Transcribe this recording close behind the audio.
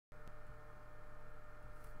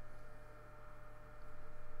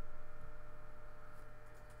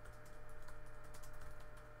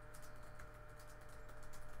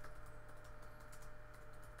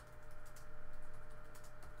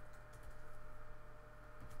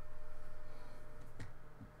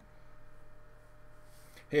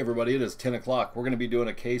Hey everybody, it is 10 o'clock. We're going to be doing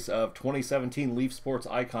a case of 2017 Leaf Sports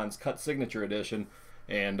Icons Cut Signature Edition.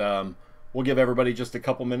 And we'll give everybody just a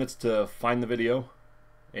couple minutes to find the video,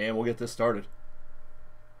 and we'll get this started.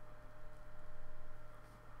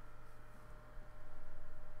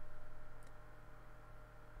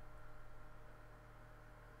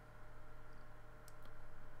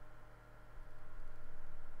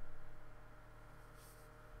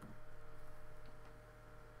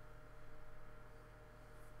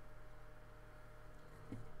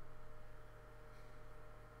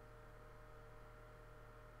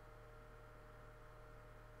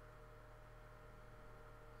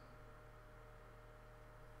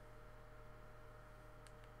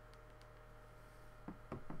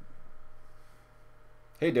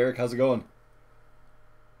 Hey Derek, how's it going?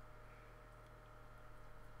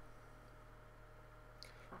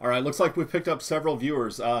 All right, looks like we've picked up several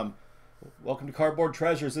viewers. Welcome to Cardboard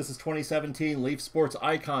Treasures. This is 2017 Leaf Sports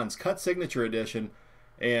Icons Cut Signature Edition.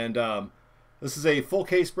 And this is a full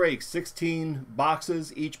case break, 16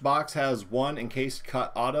 boxes. Each box has one encased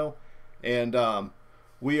cut auto. And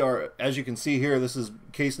we are, as you can see here, this is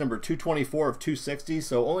case number 224 of 260.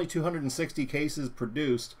 So only 260 cases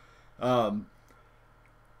produced.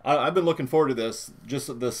 I've been looking forward to this.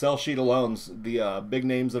 Just the sell sheet alone, the big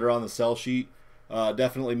names that are on the sell sheet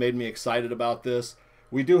definitely made me excited about this.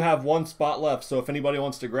 We do have one spot left, so if anybody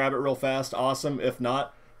wants to grab it real fast, awesome. If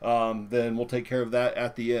not, then we'll take care of that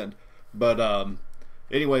at the end. But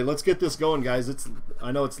anyway, let's get this going, guys.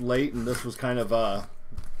 I know it's late, and this was kind of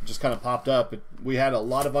just kind of popped up. We had a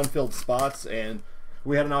lot of unfilled spots, and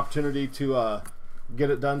we had an opportunity to get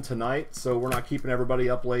it done tonight, so we're not keeping everybody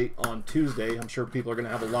up late on Tuesday. I'm sure people are going to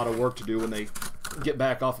have a lot of work to do when they get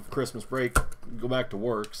back off of Christmas break, go back to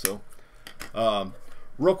work. So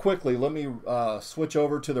real quickly, let me switch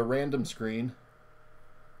over to the random screen,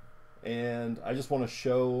 and I just want to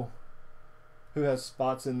show who has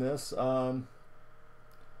spots in this. I'm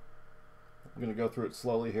going to go through it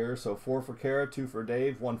slowly here. So 4 for Kara, 2 for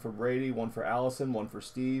Dave, 1 for Brady, 1 for Allison, 1 for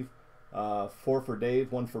Steve, 4 for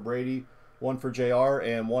Dave, 1 for Brady, 1 for JR,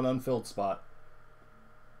 and 1 unfilled spot.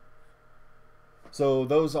 So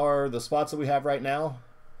those are the spots that we have right now.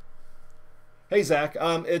 Hey Zach,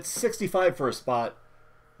 it's 65 for a spot,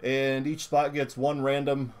 and each spot gets 1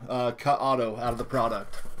 random cut auto out of the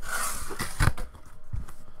product.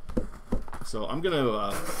 So I'm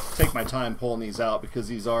gonna take my time pulling these out because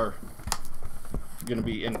these are gonna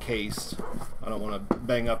be encased. I don't want to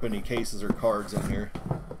bang up any cases or cards in here.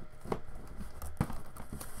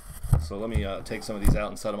 So let me take some of these out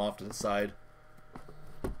and set them off to the side.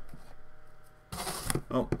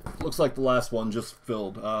 Oh, looks like the last one just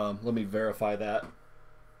filled. Let me verify that.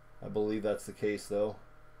 I believe that's the case, though.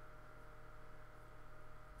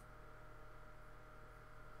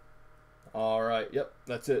 All right, yep,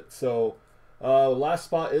 that's it. So last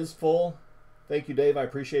spot is full. Thank you, Dave. I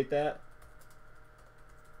appreciate that.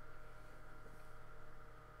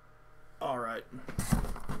 All right.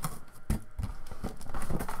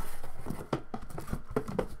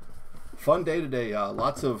 Fun day today.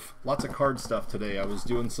 Lots of card stuff today. I was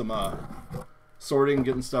doing some sorting,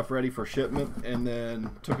 getting stuff ready for shipment, and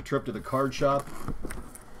then took a trip to the card shop.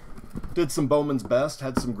 Did some Bowman's Best.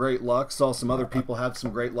 Had some great luck. Saw some other people have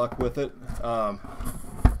some great luck with it.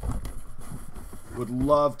 Would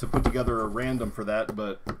love to put together a random for that,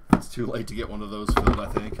 but it's too late to get one of those filled, I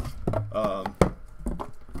think.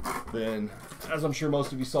 Then, as I'm sure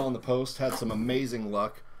most of you saw in the post, had some amazing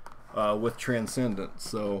luck with Transcendent.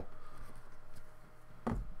 So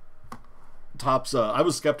Topps, I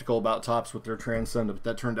was skeptical about Topps with their Transcendent, but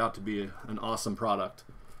that turned out to be an awesome product.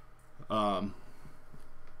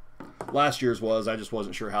 Last year's was, I just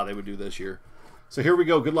wasn't sure how they would do this year. So here we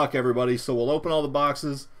go. Good luck, everybody. So we'll open all the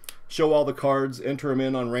boxes, show all the cards, enter them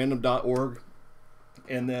in on random.org,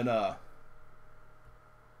 and then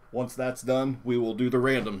once that's done, we will do the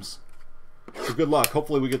randoms. So good luck.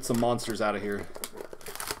 Hopefully we get some monsters out of here.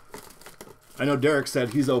 I know Derek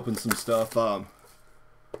said he's opened some stuff.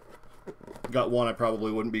 Got one I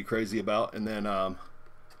probably wouldn't be crazy about, and then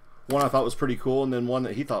one I thought was pretty cool, and then one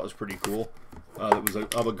that he thought was pretty cool that was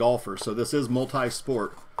of a golfer. So this is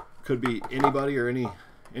multi-sport. Could be anybody or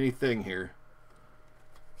anything here.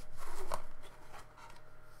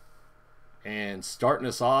 And starting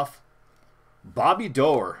us off, Bobby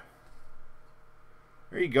Doerr.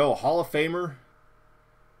 There you go, Hall of Famer.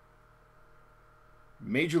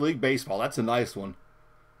 Major League Baseball. That's a nice one.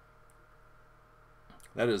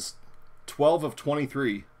 That is 12 of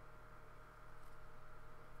 23.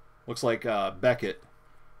 Looks like Beckett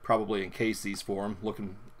probably encased these for him.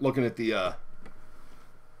 Looking at the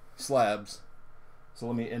slabs. So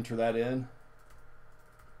let me enter that in.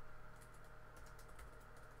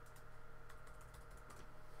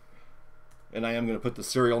 And I am going to put the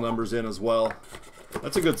serial numbers in as well.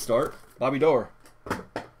 That's a good start. Bobby Doerr.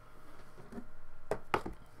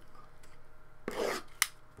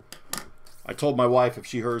 I told my wife if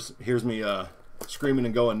she hears me screaming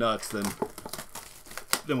and going nuts,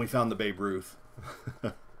 then we found the Babe Ruth.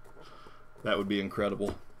 That would be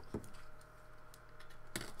incredible.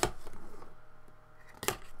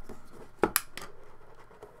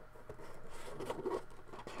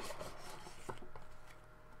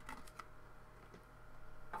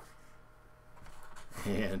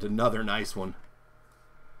 And another nice one.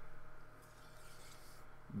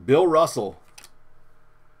 Bill Russell.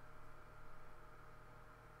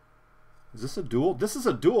 Is this a duel? This is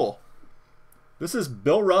a duel. This is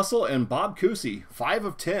Bill Russell and Bob Cousy, 5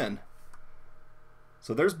 of 10.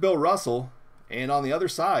 So there's Bill Russell, and on the other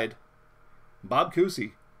side, Bob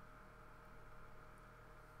Cousy.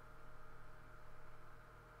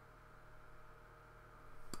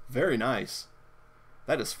 Very nice.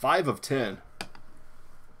 That is 5 of 10.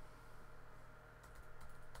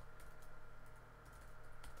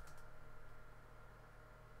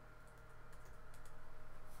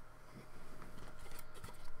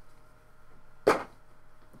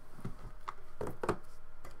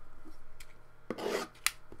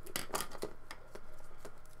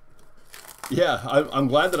 Yeah, I'm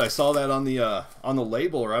glad that I saw that on the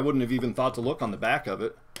label, or I wouldn't have even thought to look on the back of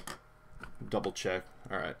it. Double check.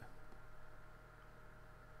 All right.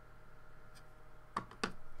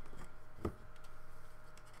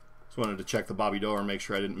 Just wanted to check the Bobby Doerr and make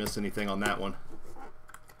sure I didn't miss anything on that one.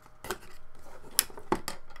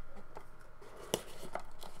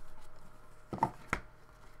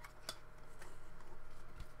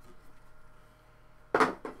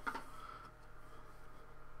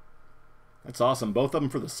 That's awesome. Both of them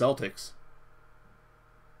for the Celtics.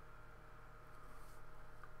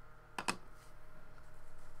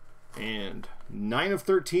 And 9 of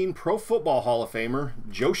 13 Pro Football Hall of Famer,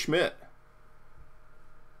 Joe Schmidt.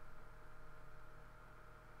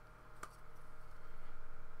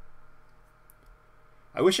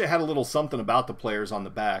 I wish it had a little something about the players on the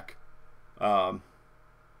back. I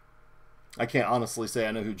can't honestly say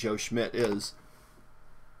I know who Joe Schmidt is.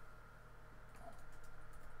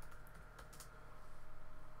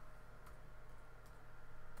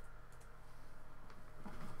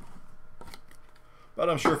 But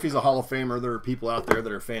I'm sure if he's a Hall of Famer, there are people out there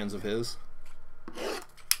that are fans of his.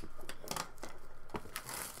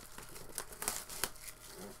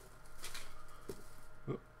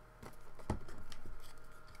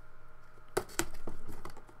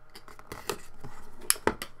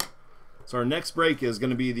 So our next break is going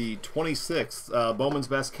to be the 26th, Bowman's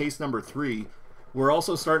Best case number 3. We're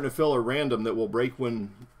also starting to fill a random that will break when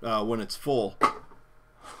it's full.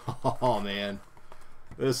 Oh man,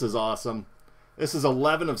 this is awesome. This is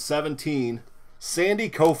 11 of 17. Sandy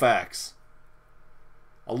Koufax.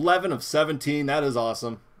 11 of 17. That is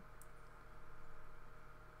awesome.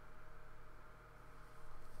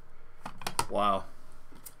 Wow.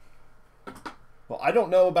 Well, I don't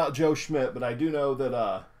know about Joe Schmidt, but I do know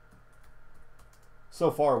that so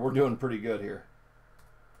far we're doing pretty good here.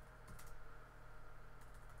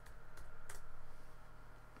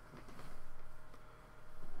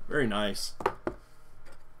 Very nice.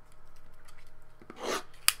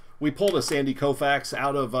 We pulled a Sandy Koufax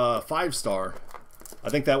out of 5-star. I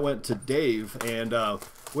think that went to Dave, and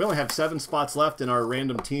we only have 7 spots left in our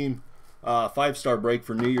random team 5-star break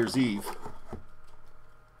for New Year's Eve.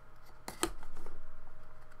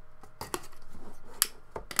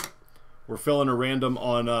 We're filling a random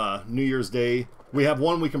on New Year's Day. We have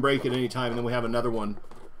one we can break at any time, and then we have another one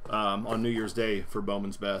on New Year's Day for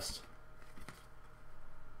Bowman's Best.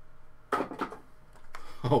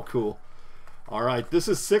 Oh, cool. All right, this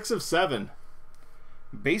is 6 of 7.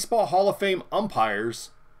 Baseball Hall of Fame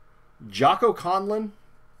umpires, Jocko Conlon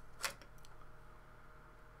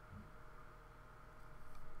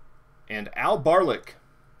and Al Barlick.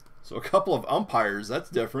 So a couple of umpires, that's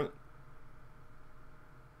different.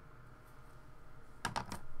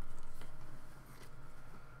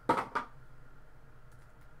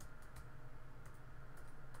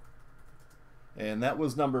 And that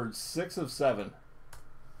was numbered 6 of 7.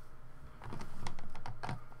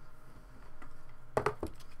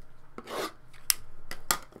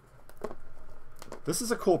 This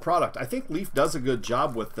is a cool product. I think Leaf does a good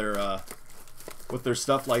job with their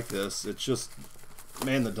stuff like this. It's just,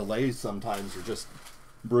 man, the delays sometimes are just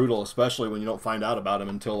brutal, especially when you don't find out about them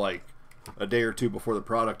until like a day or two before the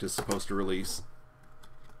product is supposed to release.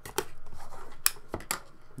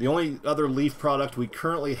 The only other Leaf product we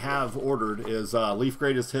currently have ordered is Leaf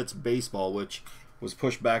Greatest Hits Baseball, which was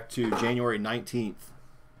pushed back to January 19th.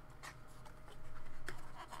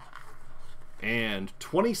 And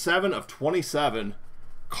 27 of 27,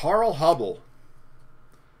 Carl Hubble.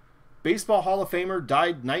 Baseball Hall of Famer,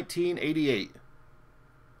 died 1988.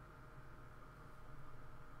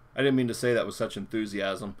 I didn't mean to say that with such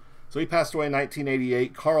enthusiasm. So he passed away in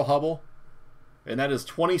 1988, Carl Hubble. And that is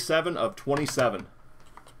 27 of 27.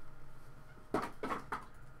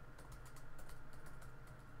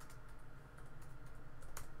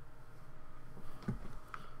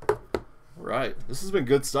 Right. This has been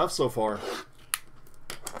good stuff so far.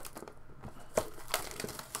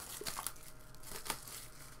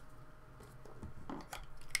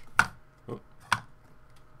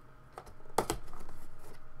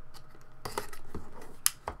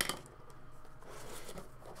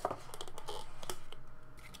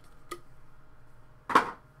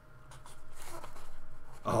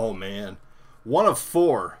 Oh, man. 1 of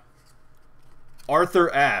 4.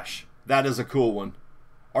 Arthur Ashe. That is a cool one.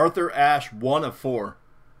 Arthur Ashe, 1 of 4.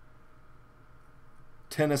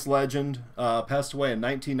 Tennis legend. Passed away in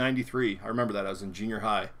 1993. I remember that. I was in junior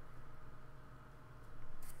high.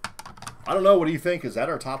 I don't know. What do you think? Is that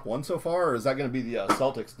our top one so far? Or is that going to be the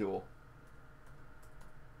Celtics duel?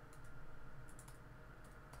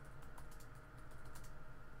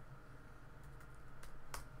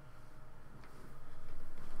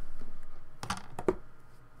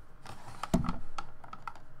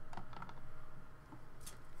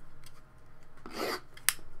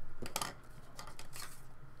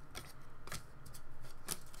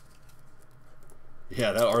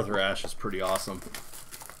 Yeah, that Arthur Ashe is pretty awesome.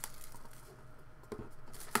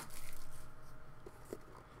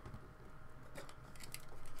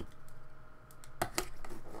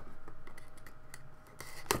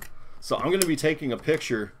 So I'm going to be taking a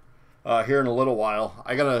picture here in a little while.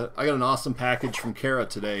 I got an awesome package from Kara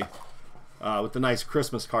today with a nice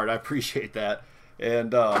Christmas card. I appreciate that.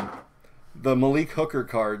 And the Malik Hooker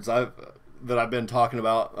cards that I've been talking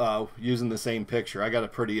about using the same picture. I got a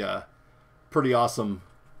pretty awesome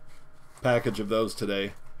package of those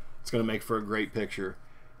today. It's going to make for a great picture.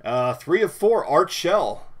 3 of 4, Art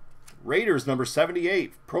Shell. Raiders, number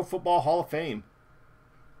 78, Pro Football Hall of Fame.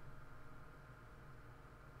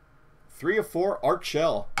 3 of 4, Art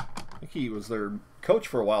Shell. I think he was their coach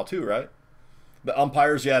for a while too, right? The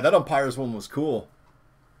umpires, yeah, that umpires one was cool.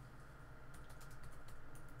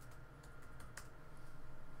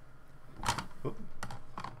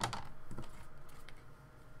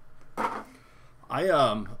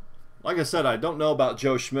 Like I said, I don't know about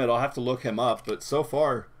Joe Schmidt. I'll have to look him up, but so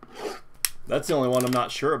far, that's the only one I'm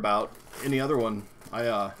not sure about. Any other one,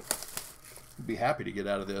 I'd be happy to get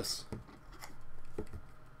out of this.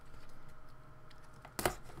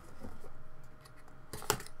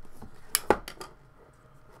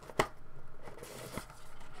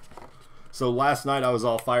 So last night I was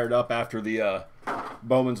all fired up after the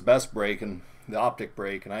Bowman's Best break and the optic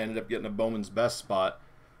break, and I ended up getting a Bowman's Best spot.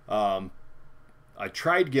 I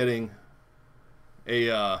tried getting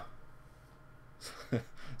a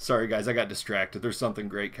sorry guys, I got distracted. There's something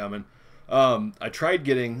great coming. I tried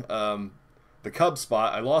getting the Cubs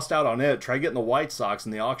spot. I lost out on it. Tried getting the White Sox,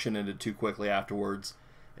 and the auction ended too quickly afterwards.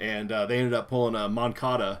 And they ended up pulling a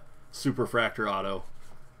Moncada Superfractor auto.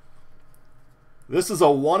 This is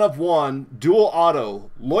a 1 of 1 dual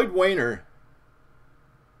auto. Lloyd Wainer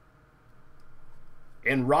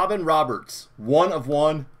and Robin Roberts. 1 of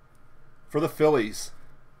 1 for the Phillies.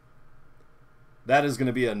 That is going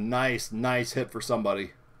to be a nice hit for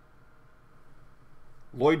somebody.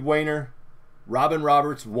 Lloyd Wainer, Robin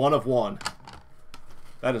Roberts, 1 of 1.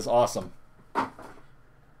 That is awesome.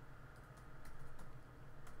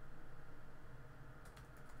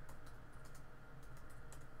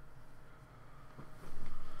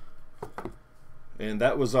 And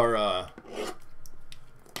that was our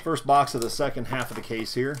first box of the second half of the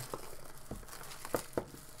case here.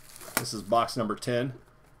 This is box number 10.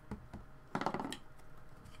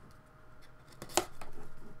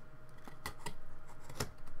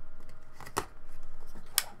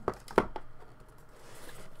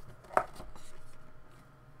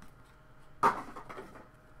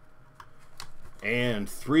 And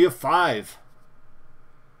 3 of 5.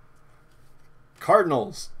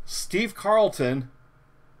 Cardinals, Steve Carlton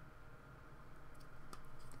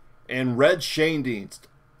and Red Schoendienst.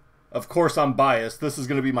 Of course, I'm biased. This is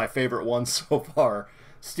going to be my favorite one so far.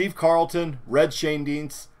 Steve Carlton, Red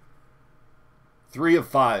Schoendienst, 3 of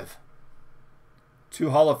 5. 2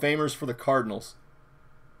 Hall of Famers for the Cardinals.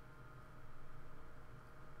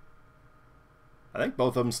 I think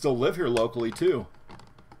both of them still live here locally, too.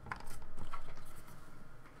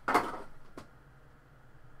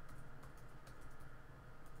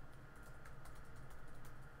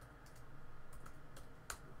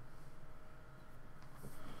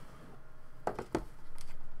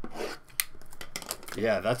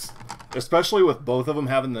 Yeah, that's especially with both of them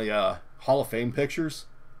having the Hall of Fame pictures.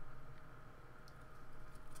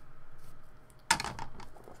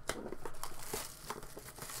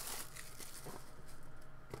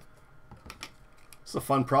 It's a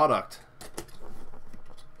fun product.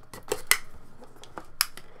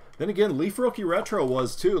 Then again, Leaf Rookie Retro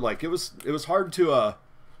was too. Like it was hard to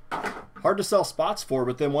sell spots for,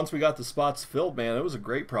 but then once we got the spots filled, man, it was a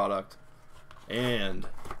great product. And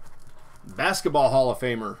Basketball Hall of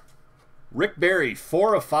Famer Rick Barry,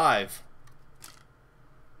 4 of 5.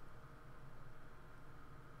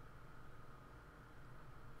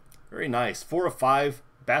 Very nice. 4 of 5.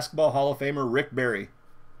 Basketball Hall of Famer Rick Barry.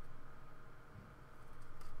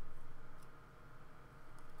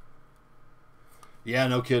 Yeah,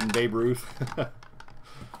 no kidding, Babe Ruth.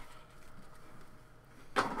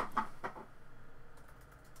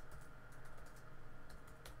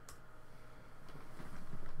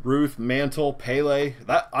 Ruth, Mantle, Pele.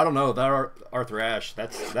 That I don't know. That Arthur Ashe.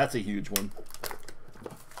 That's a huge one.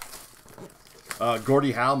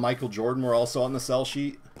 Gordie Howe, Michael Jordan were also on the sell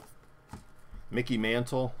sheet. Mickey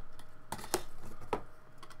Mantle.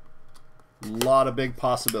 A lot of big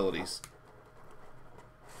possibilities.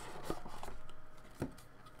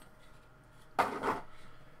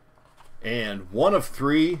 And 1 of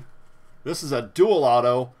 3. This is a dual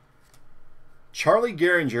auto. Charlie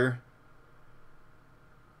Gehringer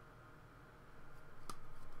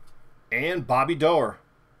and Bobby Doerr.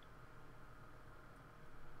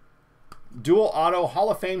 Dual auto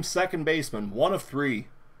Hall of Fame second baseman. 1 of 3.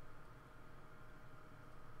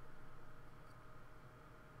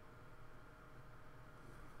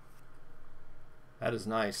 That is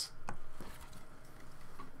nice.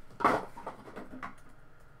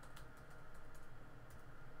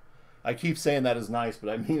 I keep saying that is nice, but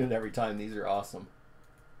I mean it every time. These are awesome.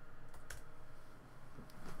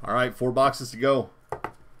 All right, 4 boxes to go.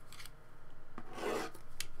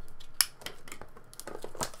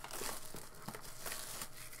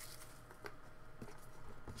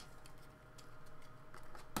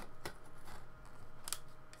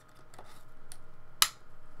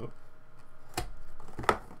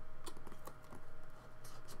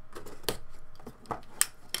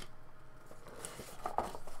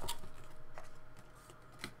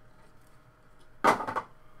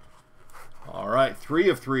 All right, 3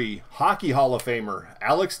 of 3. Hockey Hall of Famer,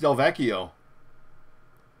 Alex Delvecchio.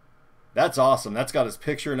 That's awesome. That's got his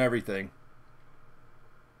picture and everything.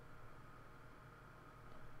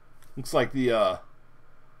 Looks like the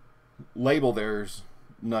label there's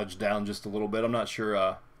nudged down just a little bit. I'm not sure.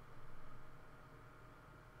 Not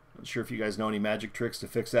sure if you guys know any magic tricks to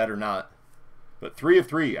fix that or not. But 3 of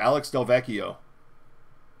 3, Alex Delvecchio.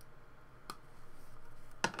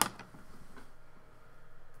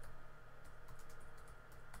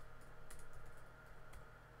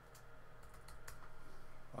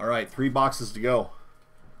 All right, 3 boxes to go.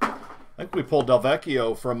 I think we pulled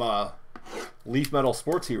Delvecchio from Leaf Metal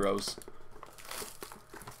Sports Heroes.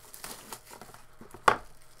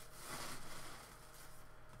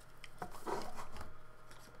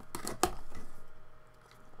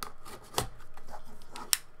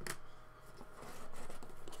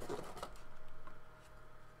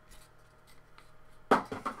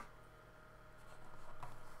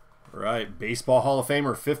 All right, Baseball Hall of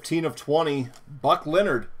Famer, 15 of 20, Buck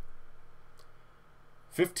Leonard.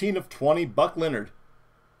 15 of 20, Buck Leonard.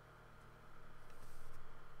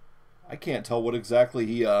 I can't tell what exactly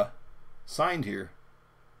he signed here.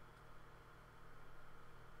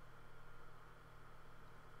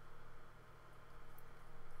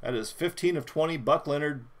 That is 15 of 20, Buck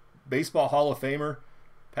Leonard, Baseball Hall of Famer.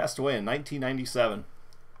 Passed away in 1997.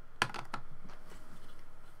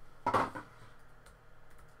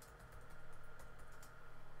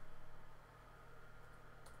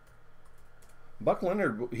 Buck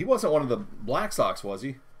Leonard, he wasn't one of the Black Sox, was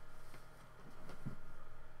he?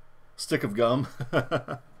 Stick of gum.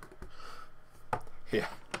 Yeah.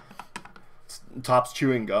 Topps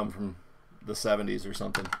chewing gum from the 70s or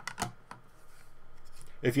something.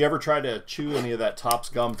 If you ever try to chew any of that Topps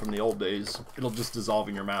gum from the old days, it'll just dissolve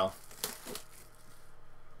in your mouth.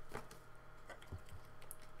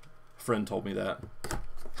 A friend told me that.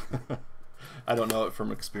 I don't know it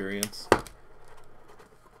from experience.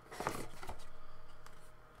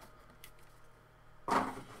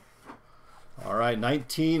 All right,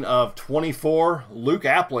 19 of 24, Luke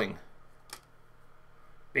Appling.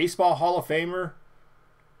 Baseball Hall of Famer,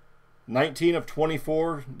 19 of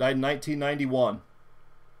 24, died in 1991.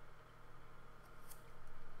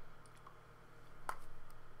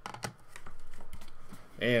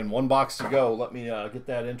 And 1 box to go. Let me get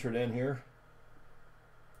that entered in here.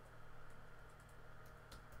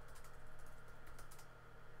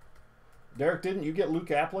 Derek, didn't you get Luke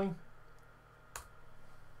Appling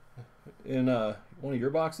in one of your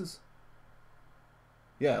boxes?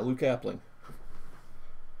 Yeah, Luke Appling.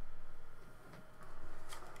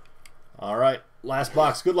 All right, last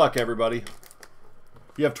box. Good luck, everybody.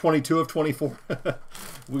 You have 22 of 24.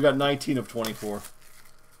 We got 19 of 24.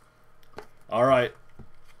 All right.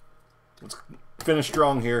 Let's finish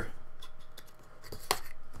strong here.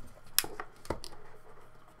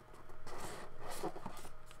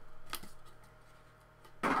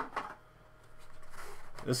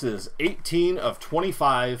 This is 18 of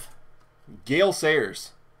 25. Gale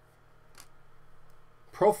Sayers.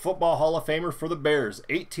 Pro Football Hall of Famer for the Bears.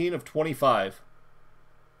 18 of 25.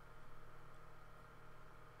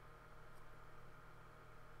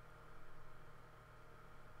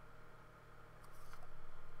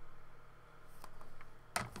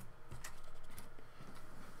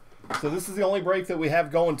 So this is the only break that we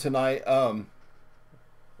have going tonight.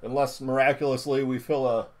 Unless miraculously we fill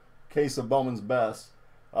a case of Bowman's Best.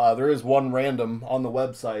 There is one random on the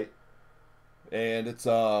website. And it's,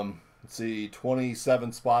 let's see,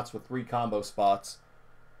 27 spots with 3 combo spots.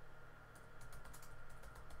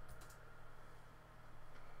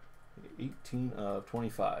 $18 of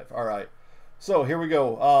 25. All right. So here we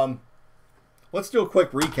go. Let's do a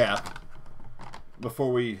quick recap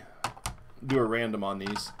before we do a random on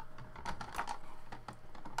these.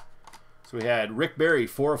 So we had Rick Barry,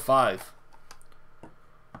 4 of 5.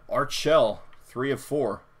 Art Shell, 3 of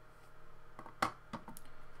 4.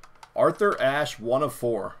 Arthur Ashe, 1 of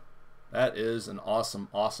 4. That is an awesome,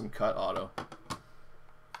 awesome cut auto.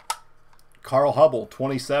 Carl Hubble,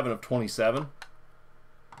 27 of 27.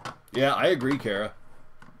 Yeah, I agree, Kara.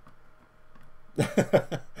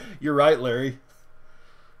 You're right, Larry.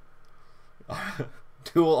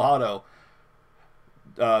 Dual auto.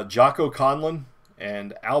 Jocko Conlon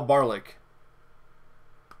and Al Barlick.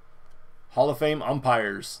 Hall of Fame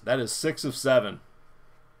umpires. That is 6 of 7.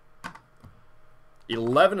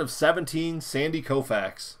 11 of 17, Sandy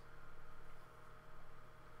Koufax.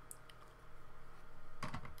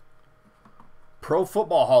 Pro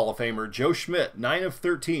Football Hall of Famer, Joe Schmidt, 9 of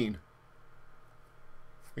 13.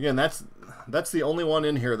 Again, that's the only one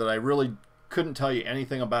in here that I really couldn't tell you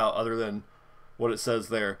anything about other than what it says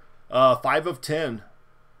there. 5 of 10.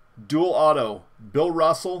 Dual auto, Bill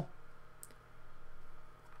Russell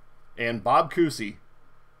and Bob Cousy.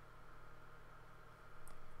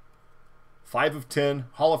 5 of 10,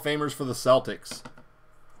 Hall of Famers for the Celtics.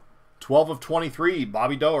 12 of 23,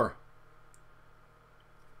 Bobby Doerr.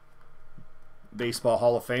 Baseball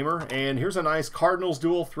Hall of Famer. And here's a nice Cardinals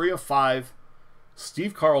duel, 3 of 5,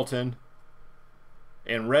 Steve Carlton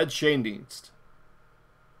and Red Schoendienst.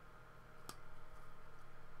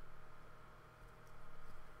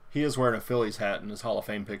 He is wearing a Phillies hat in his Hall of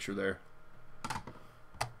Fame picture there.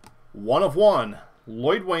 1 of 1,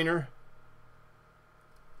 Lloyd Wayner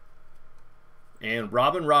and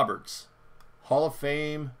Robin Roberts. Hall of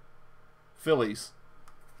Fame Phillies.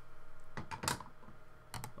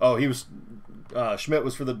 Oh, he was Schmidt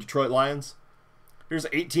was for the Detroit Lions. Here's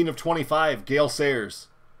 18 of 25, Gale Sayers.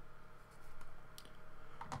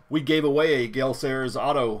 We gave away a Gale Sayers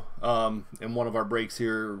auto in one of our breaks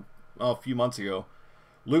here a few months ago.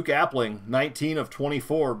 Luke Appling, 19 of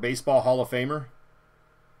 24, Baseball Hall of Famer.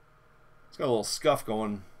 It's got a little scuff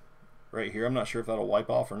going right here. I'm not sure if that'll wipe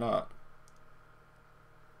off or not.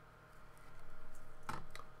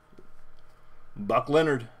 Buck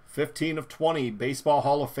Leonard, 15 of 20, Baseball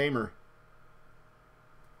Hall of Famer.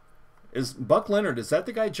 Is Buck Leonard, is that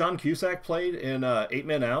the guy John Cusack played in 8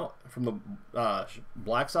 Men Out from the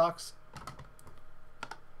Black Sox?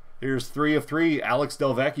 Here's 3 of 3, Alex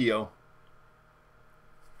Delvecchio.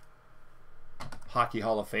 Hockey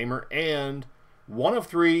Hall of Famer. And 1 of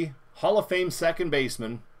 3, Hall of Fame second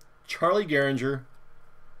baseman, Charlie Gehringer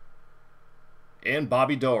and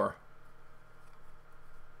Bobby Doerr.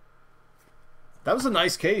 That was a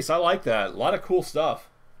nice case. I like that. A lot of cool stuff.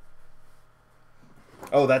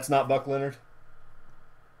 Oh, that's not Buck Leonard?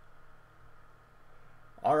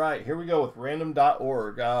 All right, here we go with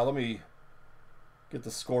random.org. Let me get the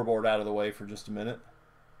scoreboard out of the way for just a minute.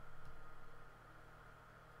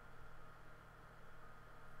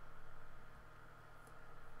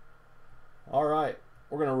 All right,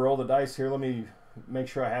 we're going to roll the dice here. Let me make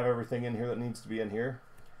sure I have everything in here that needs to be in here.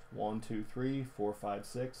 1, 2, 3, 4, 5,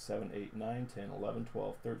 6, 7, 8, 9, 10, 11,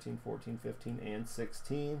 12, 13, 14, 15, and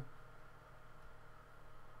 16.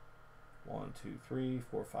 1, 2, 3,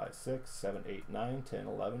 4, 5, 6, 7, 8, 9, 10,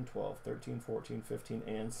 11, 12, 13, 14, 15,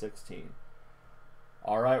 and 16.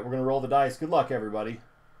 All right, we're going to roll the dice. Good luck, everybody.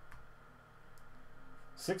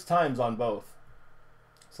 6 times on both.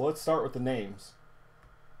 So let's start with the names.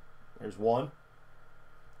 There's 1,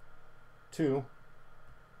 2,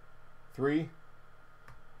 3,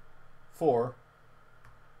 4,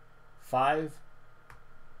 5,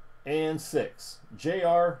 and 6.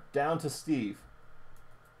 JR down to Steve.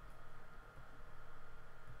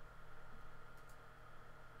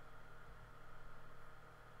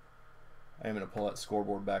 I am going to pull that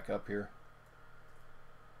scoreboard back up here.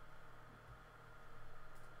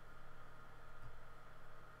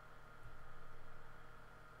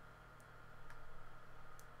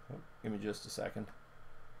 Oh, give me just a second.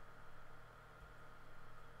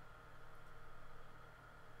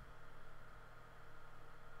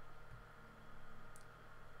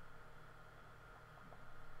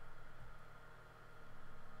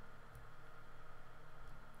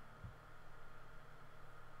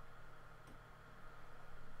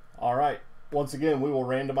 All right, once again, we will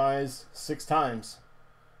randomize 6 times.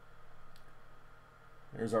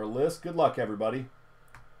 There's our list. Good luck, everybody.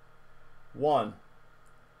 1,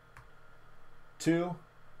 2,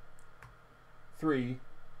 3,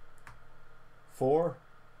 4,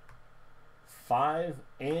 5,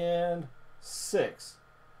 and 6.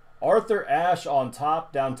 Arthur Ashe on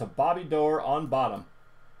top, down to Bobby Doerr on bottom.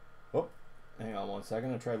 Oh, hang on one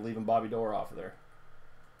second. I tried leaving Bobby Doerr off of there.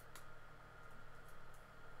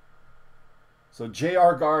 So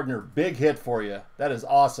J.R. Gardner, big hit for you. That is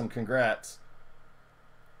awesome. Congrats.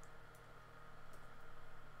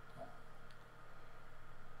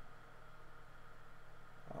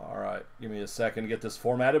 All right. Give me a second to get this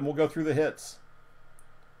formatted, and we'll go through the hits.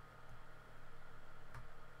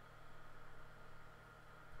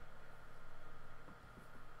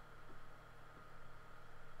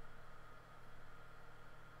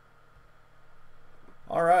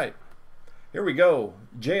 All right. Here we go.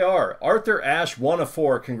 JR. Arthur Ashe, 1 of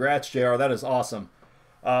 4. Congrats, JR. That is awesome.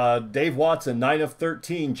 Dave Watson, 9 of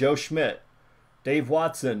 13. Joe Schmidt. Dave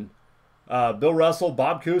Watson. Bill Russell,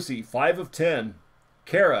 Bob Cousy, 5 of 10.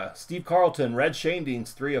 Kara. Steve Carlton, Red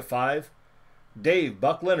Shandings, 3 of 5. Dave,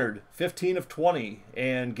 Buck Leonard, 15 of 20.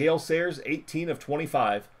 And Gail Sayers, 18 of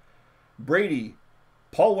 25. Brady.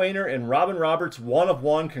 Paul Wayner and Robin Roberts, 1 of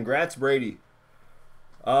 1. Congrats, Brady.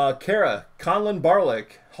 Kara, Conlon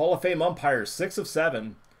Barlick, Hall of Fame umpire, 6 of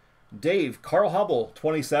 7. Dave, Carl Hubble,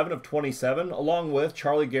 27 of 27, along with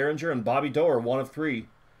Charlie Gehringer and Bobby Doerr, 1 of 3.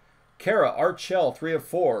 Kara, Art Shell, 3 of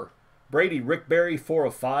 4. Brady, Rick Barry, 4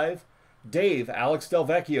 of 5. Dave, Alex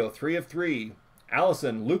Delvecchio, 3 of 3.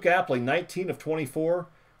 Allison, Luke Apling, 19 of 24.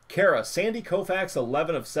 Kara, Sandy Koufax,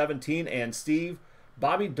 11 of 17. And Steve,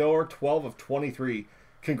 Bobby Doerr, 12 of 23.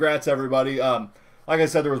 Congrats, everybody. Like I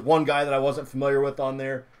said, there was one guy that I wasn't familiar with on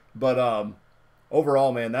there, but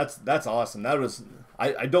overall, man, that's awesome. That was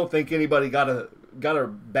I don't think anybody got a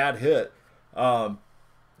bad hit,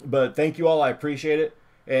 but thank you all. I appreciate it.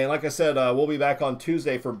 And like I said, we'll be back on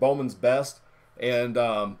Tuesday for Bowman's Best, and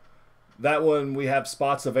that one we have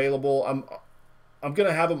spots available. I'm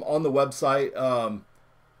gonna have them on the website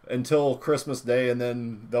until Christmas Day, and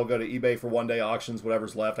then they'll go to eBay for one-day auctions,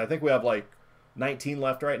 whatever's left. I think we have like 19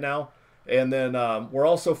 left right now. And then we're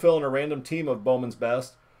also filling a random team of Bowman's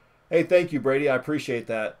Best. Hey, thank you, Brady. I appreciate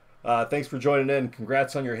that. Thanks for joining in.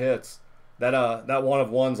 Congrats on your hits. That 1 of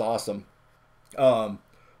 1's awesome.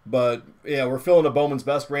 But yeah, we're filling a Bowman's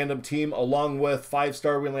Best random team along with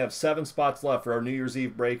 5-star. We only have 7 spots left for our New Year's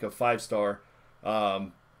Eve break of 5-star.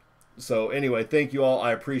 So anyway, thank you all.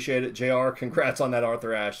 I appreciate it. JR, congrats on that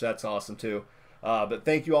Arthur Ashe. That's awesome too. But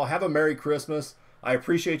thank you all. Have a Merry Christmas. I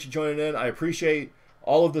appreciate you joining in. I appreciate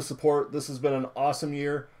all of the support. This has been an awesome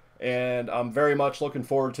year, and I'm very much looking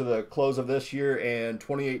forward to the close of this year, and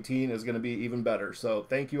 2018 is going to be even better. So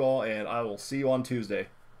thank you all, and I will see you on Tuesday.